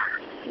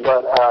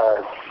 But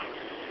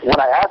when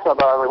I asked him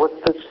about it, I was like, what's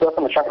this stuff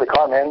in the trunk of the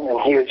car, man? And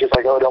he was just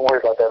like, oh, don't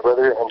worry about that,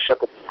 brother, and shut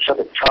the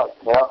trunk,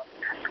 that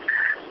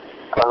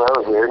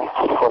was weird.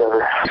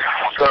 Whatever.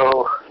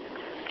 So.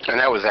 And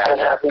that was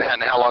after.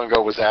 And how long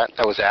ago was that?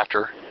 That was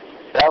after.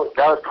 That was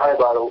probably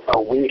about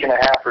a week and a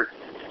half, or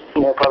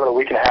probably a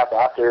week and a half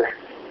after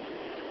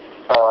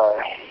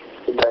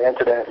the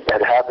incident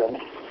had happened.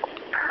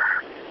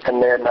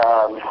 And then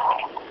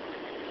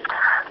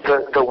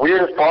the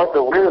weirdest one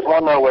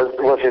though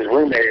was his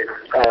roommate,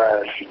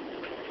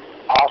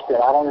 Austin.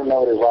 I don't even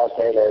know what his last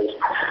name is,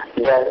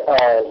 but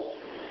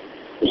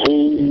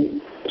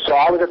So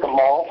I was at the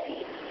mall,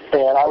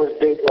 and I was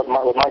dating with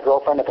my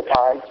girlfriend at the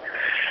time,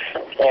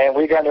 and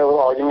we got into a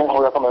little argument. We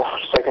were up on the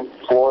second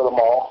floor of the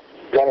mall.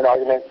 Got into an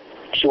argument.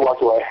 She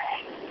walked away.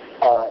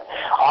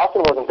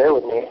 Austin wasn't there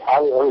with me.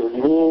 It was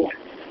me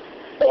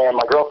and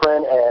my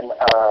girlfriend and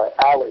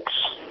Alex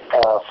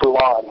flew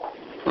on.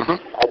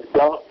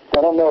 I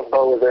don't know if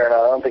Bo was there or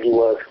not. I don't think he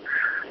was.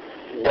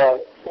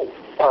 But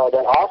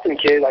that Austin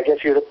kid, I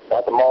guess he was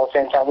at the mall at the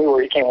same time we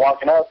were. He came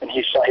walking up, and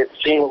he had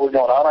seen what was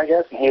going on, I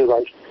guess, and he was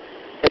like,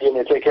 "Hey, do you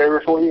want me to take care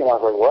of it for you?" And I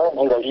was like, "What?" And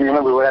he was like, "You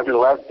remember what happened to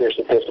the last bitch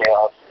that pissed me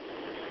off?"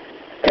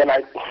 And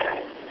I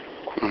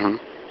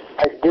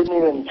didn't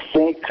even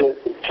think to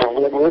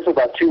this was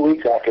about 2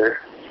 weeks after,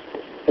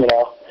 you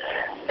know,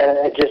 and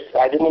I just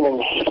kind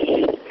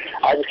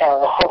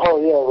of, oh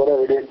yeah,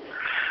 whatever, dude.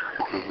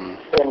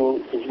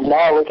 And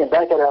now looking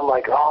back at it, I'm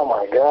like, oh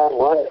my God,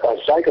 what a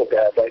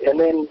psychopath. Like, and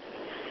then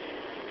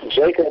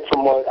Jacob,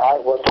 from what I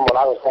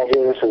was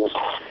thinking, this is,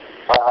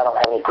 I don't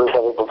have any proof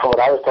of it, but from what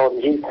I was told,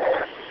 he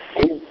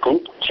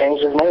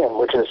changed his name,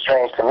 which is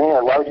strange to me.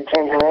 Like, why would you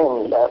change your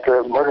name after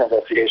a murder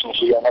investigation?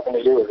 She got nothing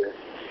to do with it.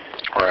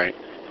 Right.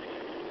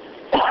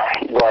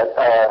 But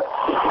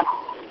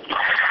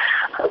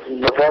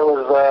that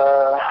was,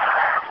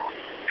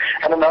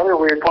 and another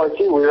weird part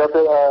too, we were up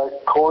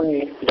at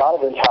Corey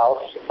Donovan's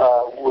house,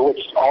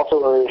 which also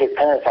was his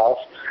parents' house,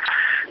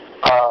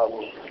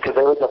 because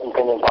they lived up in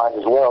Pinyon Pines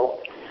as well.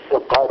 They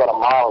were probably about a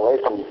mile away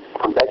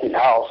from Becky's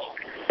house.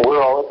 We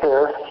were all up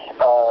there,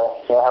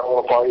 having a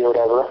little party or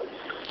whatever,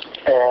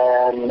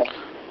 and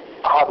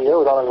Javier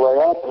was on his way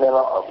up, and then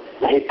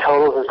he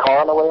totaled his car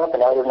on the way up,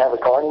 and now he doesn't have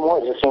his car anymore.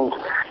 It just seems,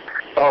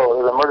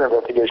 there's a murder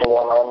investigation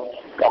going on.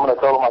 I'm going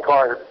to total my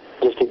car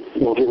just to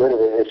get rid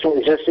of it.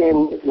 It just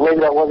seemed,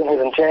 maybe that wasn't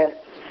his intent.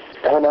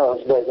 I don't know,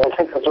 but I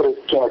think that's what it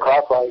came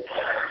across like,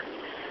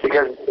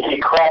 because he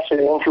crashed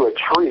it into a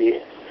tree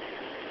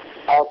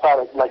outside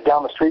of, like,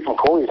 down the street from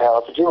Corey's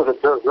house. It was a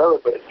dirt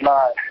road, but it's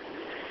not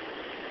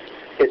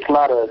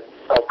a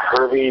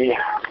curvy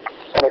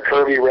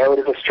road.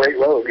 It's a straight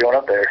road going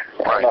up there.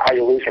 I don't know how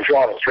you lose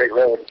control on a straight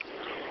road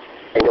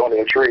and go into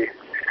a tree.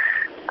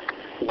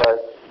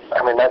 But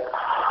I mean, that's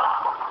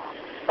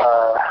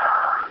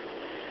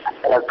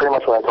pretty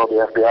much what I told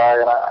the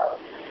FBI. And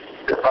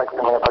if I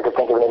could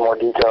think of any more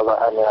details,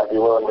 I'd be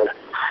willing to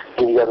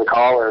give you guys a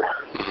call.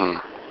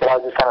 But I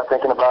was just kind of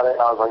thinking about it,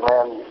 and I was like,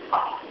 man,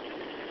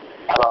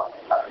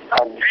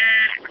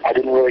 I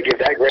didn't really give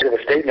that great of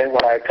a statement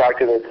when I talked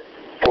to the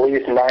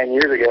police 9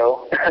 years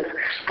ago,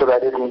 because I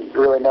didn't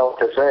really know what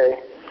to say.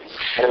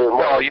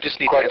 Well, you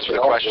just need to answer the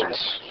questions,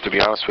 to be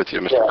honest with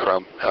you, Mr.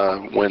 Crum.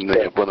 When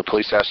the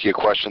police ask you a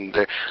question,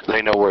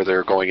 they know where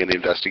they're going in the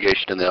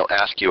investigation, and they'll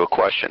ask you a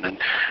question.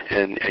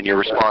 And your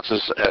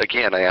responses,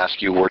 again, I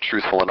ask you, were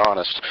truthful and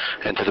honest,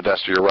 and to the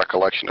best of your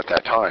recollection at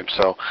that time.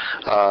 So,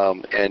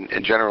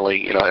 and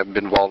generally, I've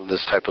been involved in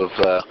this type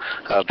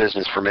of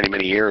business for many,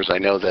 many years. I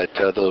know that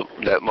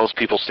that most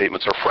people's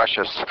statements are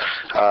freshest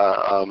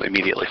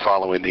immediately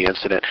following the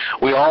incident.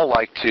 We all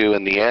like to,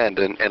 in the end,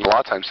 and a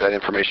lot of times that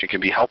information can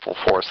be helpful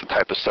for us, the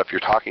type of stuff you're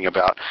talking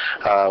about.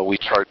 We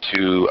try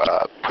to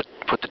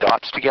put the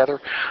dots together.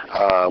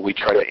 We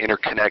try to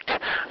interconnect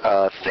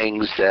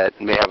things that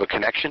may have a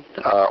connection,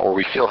 or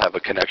we feel have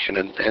a connection,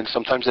 and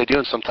sometimes they do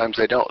and sometimes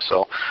they don't.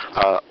 So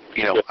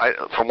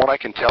from what I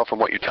can tell from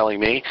what you're telling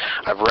me,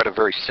 I've read a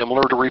very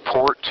similar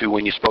report to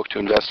when you spoke to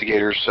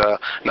investigators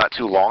not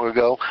too long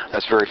ago.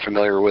 That's very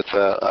familiar with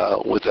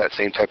that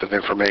same type of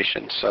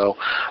information. So,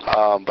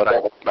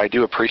 but I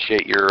do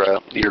appreciate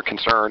your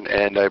concern,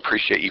 and I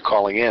appreciate you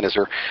calling in. Is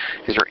there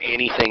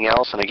anything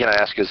else? And again, I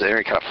ask, is there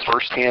any kind of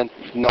firsthand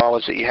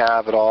knowledge that you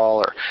have at all,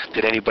 or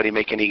did anybody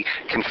make any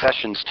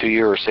confessions to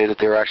you or say that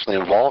they were actually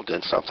involved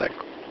in something?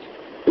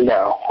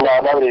 No,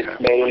 nobody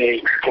made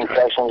any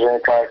confessions or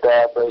anything like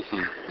that, but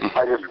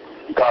I just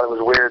thought it was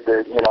weird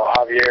that,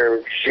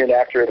 Javier, soon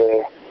after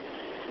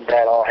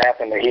that all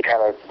happened, that he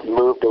kind of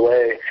moved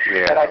away.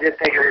 Yeah. And I did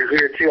think it was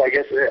weird, too. I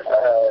guess,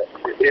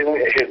 isn't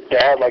his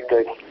dad like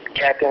the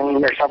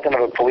captain or something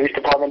of a police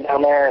department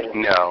down there?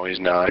 And no, he's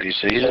not.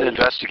 He's an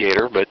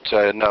investigator, but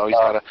no, he's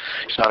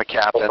not a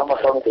captain.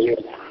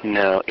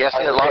 No. Yes,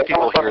 a lot of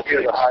people hear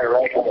things.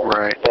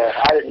 Right. Yeah,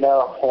 I didn't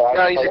know.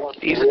 No,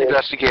 he's an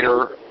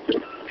investigator.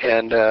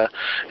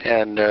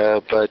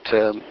 But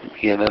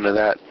none of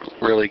that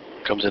really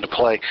comes into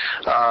play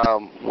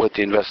with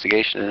the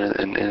investigation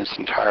in its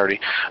entirety.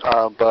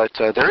 But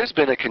there has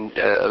been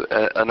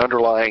an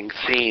underlying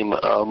theme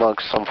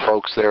amongst some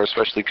folks there,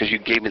 especially because you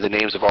gave me the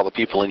names of all the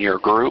people in your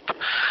group,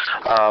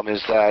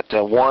 is that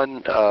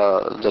one,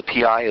 the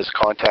PI has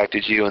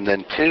contacted you, and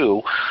then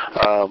two,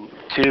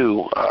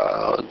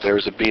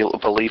 there's a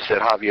belief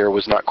that Javier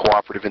was not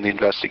cooperative in the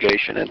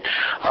investigation. And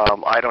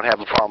I don't have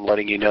a problem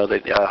letting you know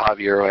that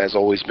Javier has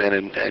always been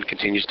and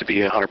continues to be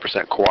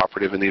 100%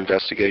 cooperative in the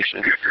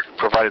investigation.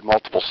 Provided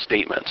multiple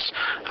statements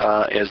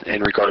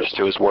in regards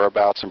to his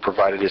whereabouts, and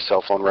provided his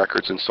cell phone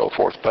records and so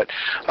forth. But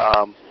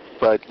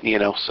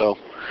so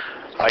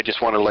I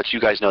just wanted to let you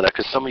guys know that,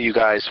 because some of you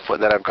guys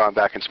that I've gone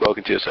back and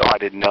spoken to say, I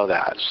didn't know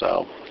that.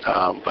 So,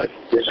 but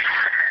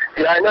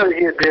yeah, I know that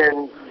he was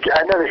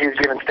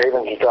giving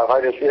statements and stuff.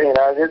 I just,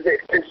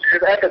 it's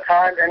at the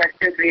time, and it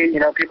could be,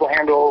 people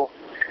handle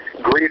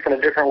grief in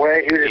a different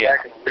way. He was just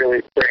acting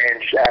really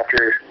strange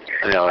after.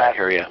 I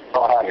hear you.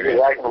 He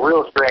was acting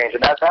real strange,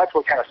 and that's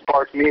what kind of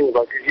sparked me. Was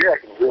like, you're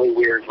acting really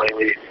weird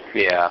lately.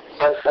 Yeah.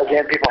 But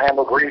again, people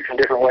handle grief in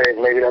different ways.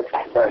 Maybe that's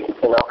how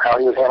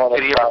he was handling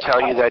it. Did he ever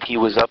tell you that he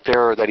was up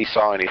there or that he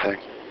saw anything?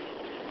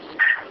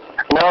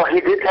 No,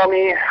 he did tell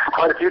me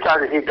quite a few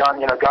times that he'd gone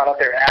up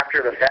there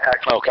after the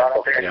fact. Gone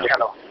up there and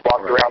kind of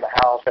walked around the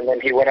house, and then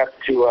he went up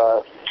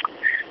to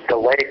the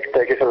lake.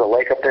 I guess there's a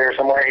lake up there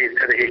somewhere. He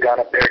said that he'd gone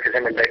up there because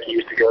him and Becky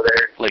used to go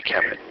there. Lake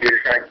Cabot.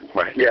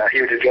 Yeah,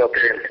 he would just go up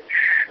there and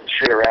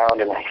sit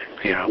around and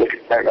look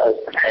at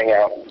hang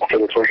out. So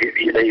that's where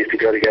they used to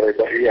go together.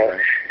 But yeah,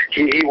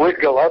 he would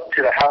go up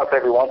to the house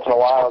every once in a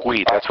while. Smoke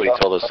weed. That's what he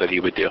told us that he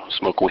would do.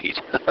 Smoke weed.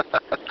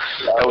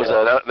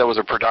 That was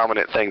a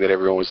predominant thing that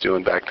everyone was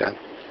doing back then.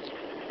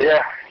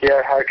 Yeah,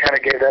 I kind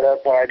of gave that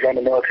up when I joined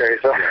the military.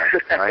 So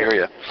yeah, I hear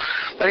you.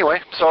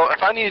 Anyway, so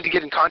if I needed to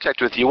get in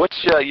contact with you,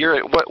 what's your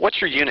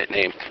unit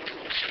name?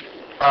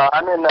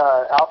 I'm in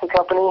Alpha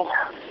Company,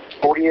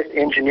 40th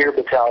Engineer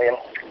Battalion,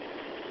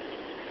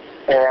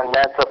 and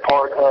that's a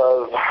part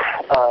of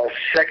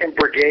 2nd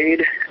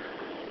Brigade,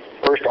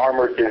 1st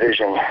Armored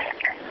Division.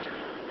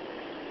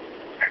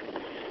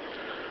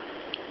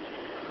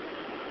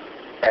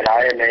 And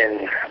I am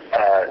in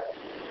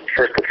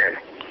 1st Platoon.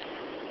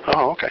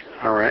 Oh, okay.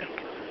 All right.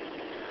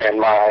 And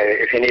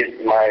if you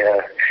need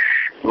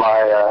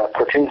my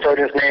platoon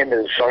sergeant's name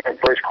is Sergeant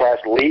First Class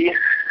Lee,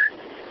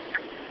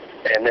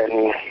 and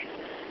then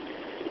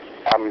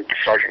I'm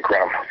Sergeant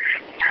Crum.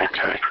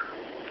 Okay.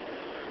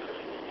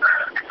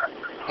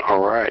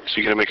 All right. So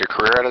you gonna make a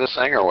career out of this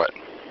thing, or what?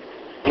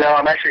 No,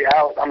 I'm actually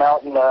out. I'm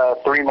out in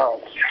 3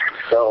 months.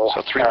 So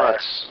 3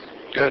 months.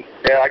 Good.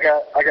 Yeah,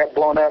 I got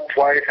blown up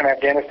twice in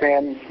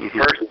Afghanistan.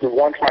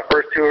 Once my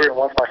first tour and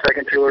once my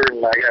second tour,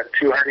 and I got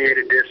 2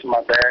 herniated discs in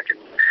my back and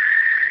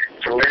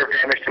some nerve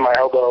damage to my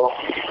elbow.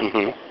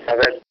 I've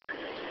had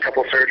a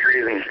couple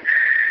surgeries,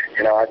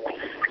 and I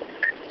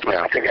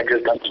think I'm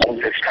just done.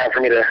 It's time for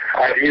me to.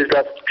 I've used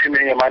up too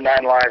many of my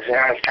 9 lives.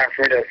 It's time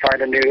for me to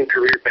find a new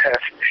career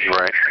path.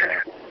 Right.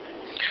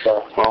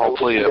 So, well,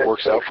 hopefully it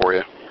works out for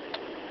you.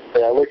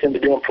 Yeah, I looked into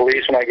doing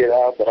police when I get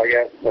out, but I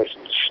got those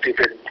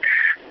stupid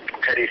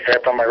petty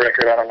theft on my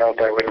record. I don't know if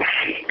that would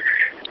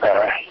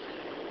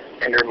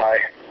hinder my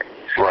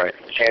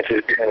chances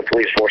of being in the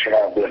police force or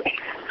not. But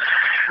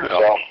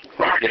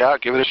get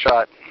out, give it a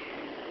shot.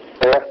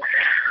 Yeah.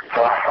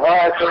 All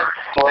right, sir.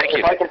 Well,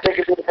 if I can think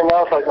of anything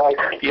else,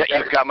 yeah,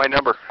 you've got my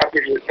number. I'll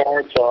give you a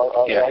card, so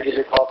I'll give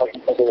you a call if I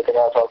can think of anything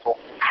else helpful.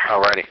 All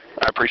righty.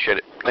 I appreciate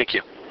it. Thank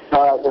you.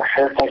 All right,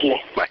 sir. Thank you.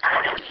 Bye.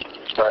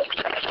 Bye.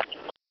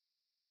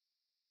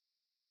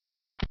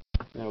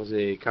 That was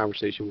a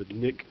conversation with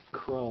Nick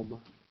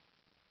Crum.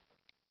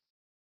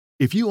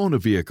 If you own a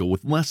vehicle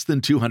with less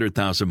than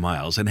 200,000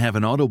 miles and have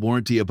an auto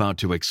warranty about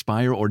to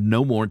expire or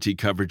no warranty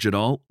coverage at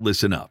all,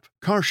 listen up.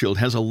 CarShield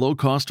has a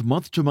low-cost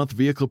month-to-month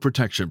vehicle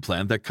protection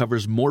plan that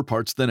covers more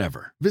parts than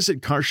ever.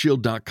 Visit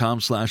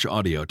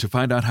carshield.com/audio to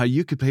find out how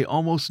you could pay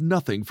almost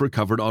nothing for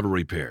covered auto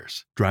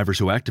repairs. Drivers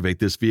who activate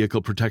this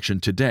vehicle protection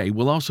today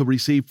will also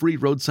receive free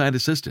roadside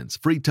assistance,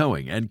 free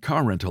towing, and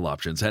car rental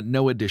options at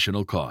no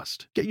additional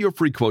cost. Get your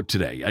free quote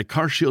today at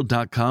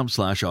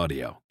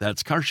carshield.com/audio.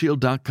 That's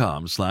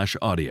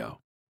carshield.com/audio.